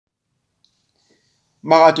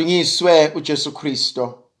Makadunyiswe uJesu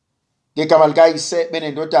Kristo. Ngegama likaYise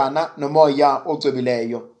benendodana nomoya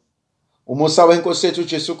ocwebileyo. Umusa wenkosi yethu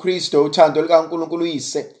uJesu Kristo, uthando likaNkulunkulu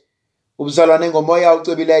uYise, ubuzalwane ngomoya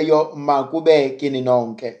ocwebileyo makube kini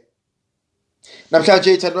nonke.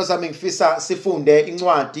 Namhlanje ithandwa zami ngifisa sifunde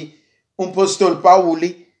incwadi umpostoli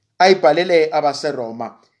Pawuli ayibhalele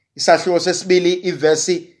abaseRoma. Isahluko sesibili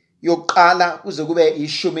ivesi yokuqala kuze kube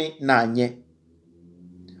 11.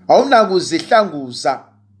 Awunakuzihlanguza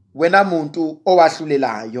wena muntu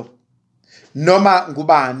owahlulelayo noma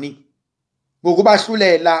ngubani.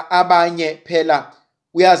 Ngokubahlulela abanye phela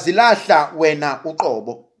uyazilahla wena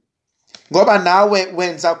uqobo, ngoba nawe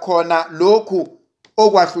wenza khona lokhu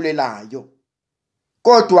okwahlulelayo.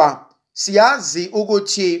 Kodwa siyazi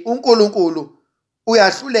ukuthi uNkulunkulu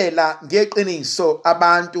uyahlulela ngeqiniso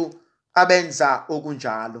abantu abenza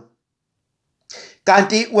okunjalo.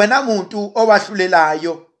 Kanti wena muntu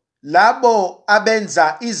owahlulelayo labo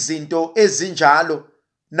abenza izinto ezinjalo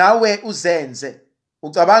nawe uzenze,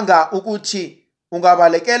 ucabanga ukuthi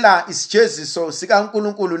ungabalekela isijeziso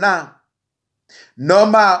sikaNkulunkulu na?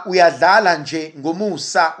 Noma uyadlala nje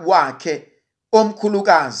ngomusa wakhe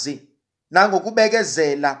omkhulukazi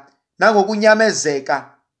nangokubekezela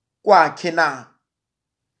nangokunyamezeka kwakhe na?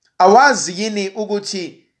 Awazi yini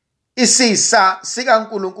ukuthi isisa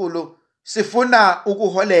sikaNkulunkulu sifuna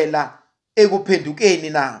ukuholela ekuphendukeni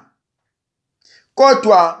na?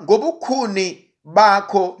 Kodwa ngobukhuni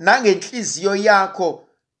bakho nangenhliziyo yakho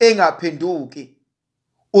engaphenduki,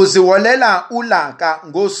 uziwolela ulaka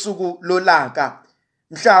ngosuku lolaka,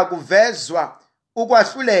 mhla kuvezwa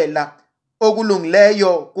ukwahlulela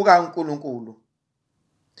okulungileyo kukaNkulunkulu.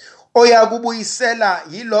 Oyakubuyisela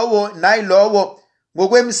yilowo nayilowo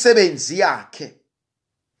ngokwemisebenzi yakhe.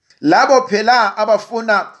 Labo phela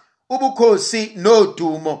abafuna ubukhosi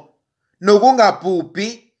nodumo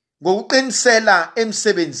nokungabhubhi ngokuqinisela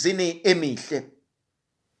emsebenzini emihle,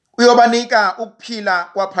 uyobanika ukuphila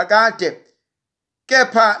kwaphakade.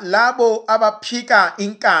 Kepha labo abaphika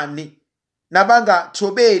inkani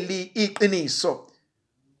nabangathobeli iqiniso,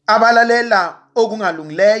 abalalela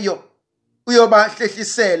okungalungileyo,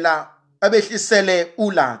 abehlisele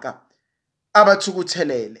ulaka,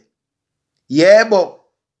 abathukuthelele. Yebo,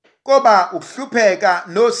 koba ukuhlupheka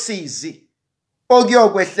nosizi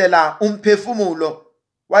okuyokwehlela umphefumulo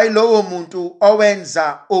wayilowo muntu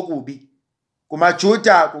owenza okubi,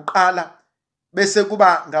 kumaJuda kuqala bese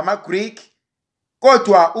kuba ngamaGreek.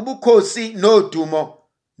 Kodwa ubukhosi nodumo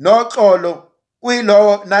noxolo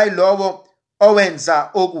kuyilowo nayilowo owenza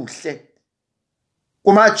okuhle,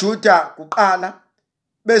 kumaJuda kuqala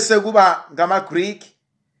bese kuba ngamaGreek,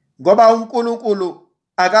 ngoba uNkulunkulu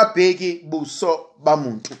akabheki buso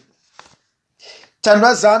bamuntu.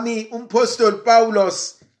 Thandwa zami, umpostoli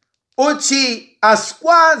Pawulos uthi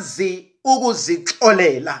asikwazi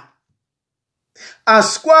ukuzixolela,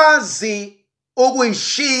 asikwazi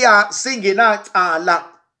ukuyishiya singenacala,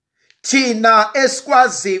 thina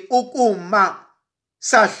esikwazi ukuma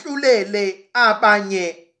sahlulele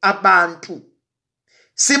abanye abantu,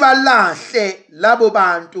 sibalahle labo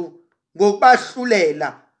bantu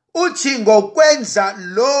ngokubahlulela. Uthi ngokwenza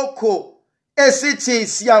lokho esithi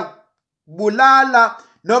siyabulala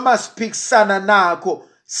noma siphikisana nakho,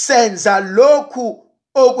 senza lokhu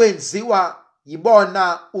okwenziwa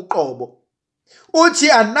yibona uqobo.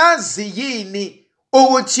 Uthi anazi yini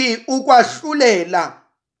ukuthi ukwahlulela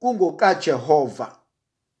kungokaJehova?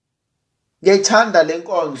 Ngiyithanda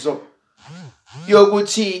lenkonzo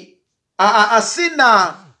yokuthi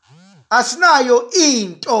asinayo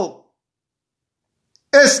into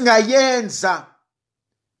esingayenza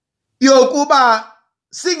yokuba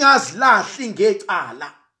singazilahli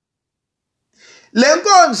ngecala.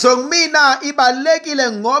 Lenkonzo kumina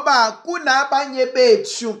ibalekile ngoba kunabanye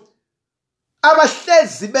bethu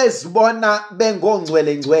abahlezi bezibona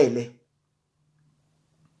bengongcwele,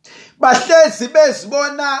 bahlezi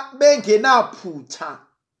bezibona bengenaphutha,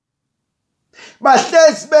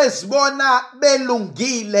 bahlezi bezibona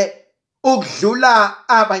belungile ukudlula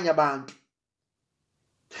abanye abantu.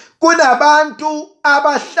 Kunabantu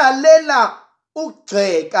abahlalela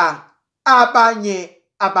ukugxeka abanye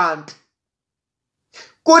abantu.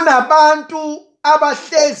 Kunabantu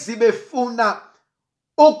abahlezi befuna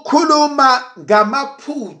ukukhuluma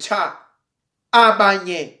ngamaphutha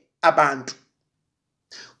abanye abantu.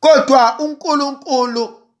 Kodwa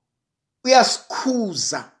uNkulunkulu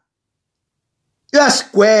uyasikhuza,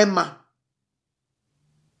 uyasigwema,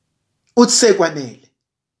 uthi sekwanele.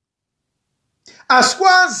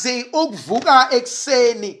 Asikwazi ukuvuka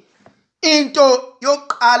ekuseni into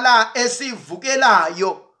yokuqala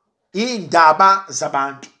esivukelayo indaba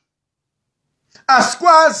zabantu.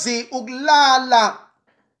 Asikwazi ukulala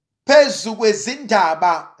phezu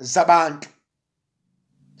kwezindaba zabantu.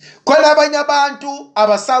 Khona abanye abantu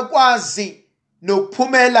abasakwazi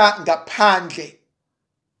nokuphumela ngaphandle.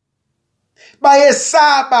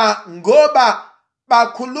 Bayesaba ngoba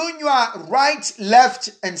bakhulunywa right, left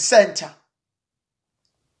and center.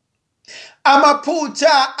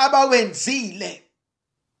 Amaphutha abawenzile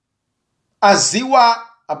aziwa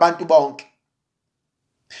abantu bonke.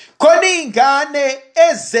 Khona izingane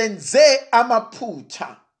ezenze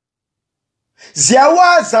amaphutha.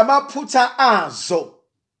 Ziyawazi amaphutha azo.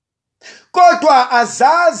 Kodwa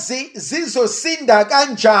azazi zizosinda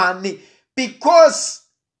kanjani because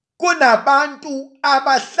kunabantu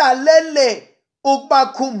abahlalele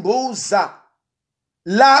ukubakhumbuza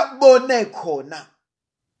la bone khona.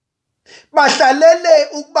 Bahlalele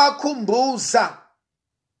ukubakhumbuza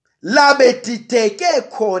la bedideke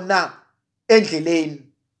khona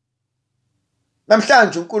endleleni.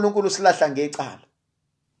 Namhlanje uNkulunkulu silahla ngecala.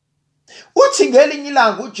 Uthi ngelinye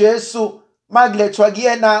ilanga uJesu makulethwa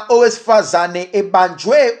kuyena owesifazane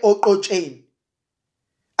ebanjwe oqotsheni.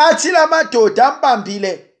 Athi lamadoda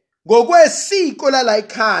ambambile ngokwesiko lala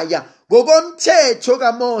ekhaya, ngokomthetho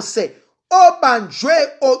kaMose,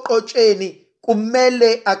 obanjwe oqotsheni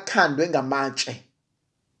kumele akhandwe ngamatshe.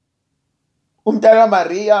 Umntaka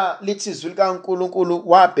Maria lithi izwi likaNkulunkulu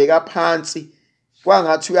wabheka phansi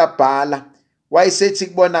kwangathi uyabhala. Wayesethi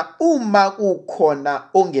kubona uma kukhona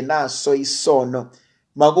ongenaso isono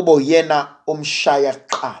makubo yena omshaya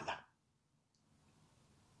kuqala.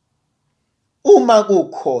 Uma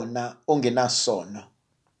kukhona ongenasono.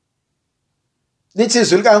 Lithi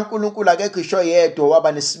izwi likaNkulunkulu akekho isho yedwa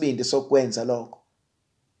waba nesibindi sokwenza lokho.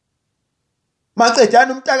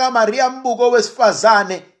 Maqedana umntaka Maria mbuko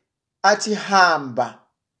wesifazane athi hamba.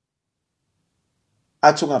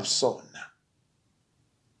 Athi ungabusona.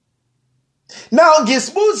 Now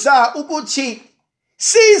ngisibuza ukuthi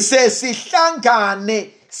size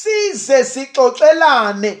sihlangane, size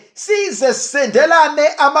sixoxelane, size sisendelane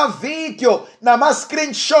ama-video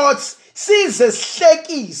nama-screenshots, size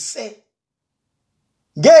sihlekise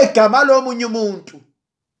ngegama lomunye umuntu.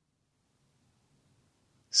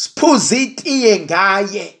 Siphuze itiye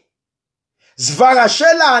ngaye,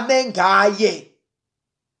 sivakashelane ngaye.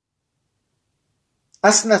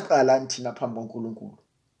 Asinaqala thina phambi kaNkulunkulu.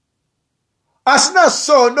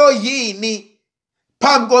 Asinasono yini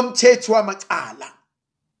phambi komthetho wamacala.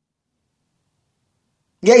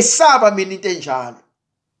 Ngiyayisaba mina into enjalo.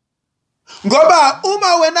 Ngoba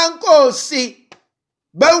uma wena Nkosi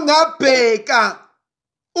bewungabheka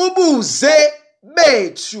ubuze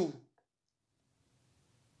bethu,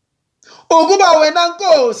 ukuba wena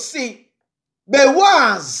Nkosi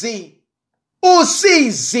bewazi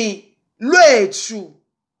usizi lwethu,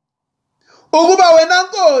 ukuba wena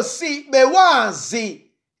Nkosi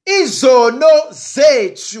bewazi izono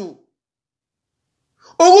zethu,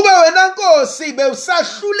 ukuba wena Nkosi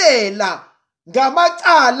bewusahlulela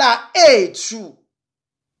ngamacala ethu,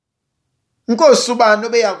 Nkosi ubani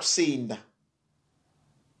obeyakusinda?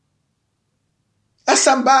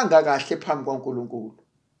 Asambanga kahle phambi kaNkulunkulu.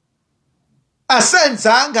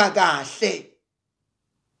 Asenzanga kahle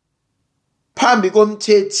phambi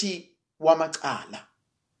komthethi wamacala.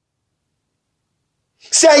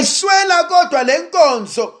 Siyayiswela kodwa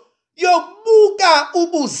lenkonzo yokubuka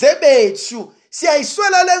ubuze bethu,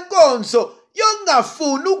 siyayiswela lenkonzo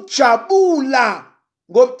yokungafuni ukujabula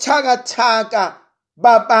ngobuthakathaka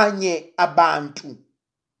babanye abantu.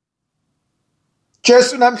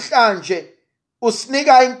 Jesu namhlanje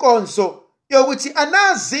usinika inkonzo yokuthi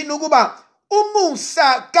anazini ukuba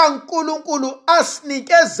umusa kaNkulunkulu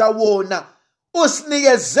asinikeza wona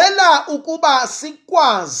usinikezela ukuba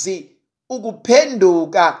sikwazi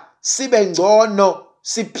ukuphenduka sibe ngcono,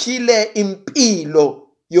 siphile impilo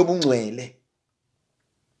yobungcwele.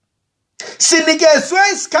 Sinikezwe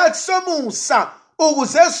isikhathi somusa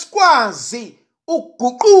ukuze sikwazi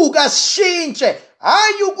ukuguquka, sishintshe,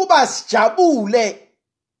 hayi ukuba sijabule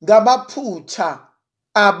ngamaphutha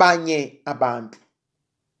abanye abantu.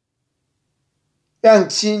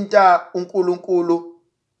 Yangithinta uNkulunkulu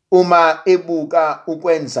uma ebuka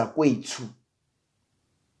ukwenza kwethu,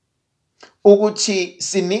 ukuthi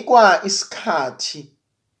sinikwa isikhathi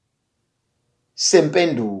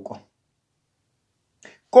sempenduko.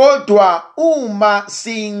 Kodwa uma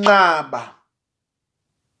sinqaba,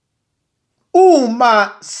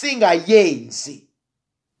 uma singayenzi,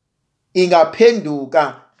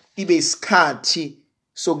 ingaphenduka ibe isikhathi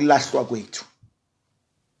sokulahlwa kwethu.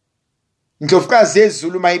 Ndlovukazi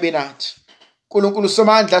yezulu mayibe nathi. uNkulunkulu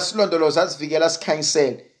somandla silondoloza, sivikela,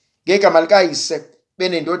 sikhanyisele. Ngegama likaYise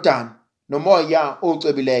benendodana nomoya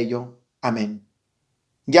ocwebileyo. Amen.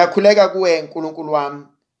 Ngiyakhuleka kuwe uNkulunkulu wami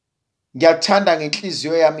Ngiyakuthanda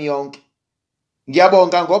ngenhliziyo yami yonke.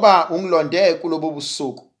 Ngiyabonga ngoba ungilonde kulobu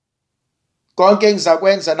busuku. Konke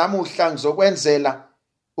engizakwenza namuhla ngizokwenzela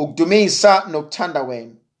ukudumisa nokuthanda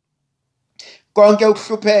wena. Konke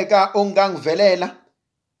ukuhlupheka ongangivelela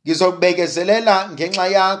ngizokubekezelela ngenxa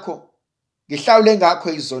yakho, ngihlawule ngakho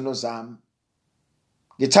izono zami.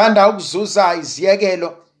 Ngithanda ukuzuza iziyekelo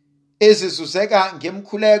ezizuzeka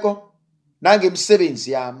ngemkhuleko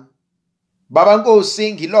nangemsebenzi yami. Baba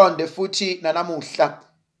Nkosi, ngilonde futhi nanamuhla,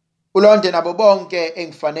 ulonde nabo bonke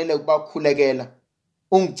engifanele ukubakhulekela,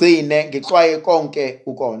 ungigcine ngixwaye konke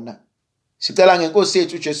ukona. Sicela ngeNkosi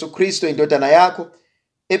yethu uJesu Kristu indodana yakho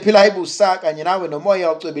ephila ibusa kanye nawe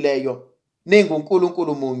nomoya ocwebileyo,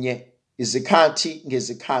 ninguNkulunkulu munye izikhathi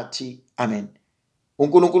ngezikhathi. Amen.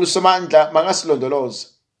 uNkulunkulu Somandla makasilondoloze,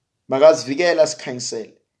 makazivikela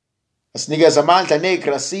sikhanyisele, asinikeze amandla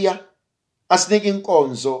negrasiya, asinike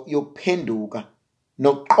inkonzo yokuphenduka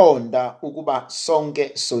nokuqonda ukuba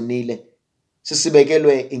sonke sonile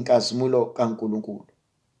sisibekelwe inkazimulo kaNkulunkulu.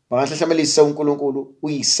 Makahlahlamelise uNkulunkulu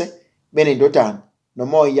uyise benendodana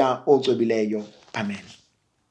nomoya ocwebileyo. Amen.